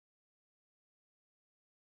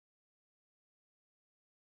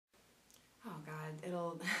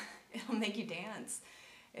God, it'll make you dance.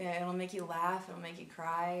 It'll make you laugh, it'll make you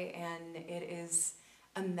cry, and it is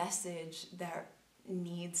a message that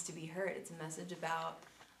needs to be heard. It's a message about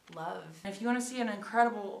love. If you want to see an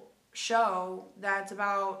incredible show that's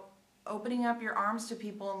about opening up your arms to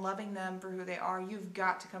people and loving them for who they are, you've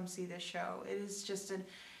got to come see this show. It is just an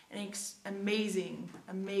amazing,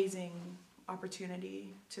 amazing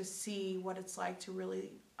opportunity to see what it's like to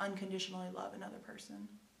really unconditionally love another person.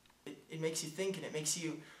 It makes you think, and it makes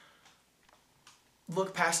you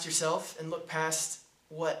look past yourself and look past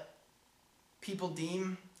what people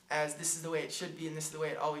deem as this is the way it should be, and this is the way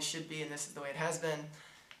it always should be, and this is the way it has been,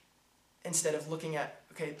 instead of looking at,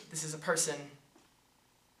 okay, this is a person,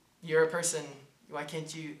 you're a person, why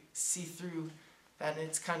can't you see through that? And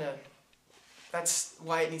it's kind of, that's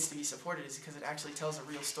why it needs to be supported, is because it actually tells a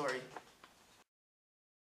real story.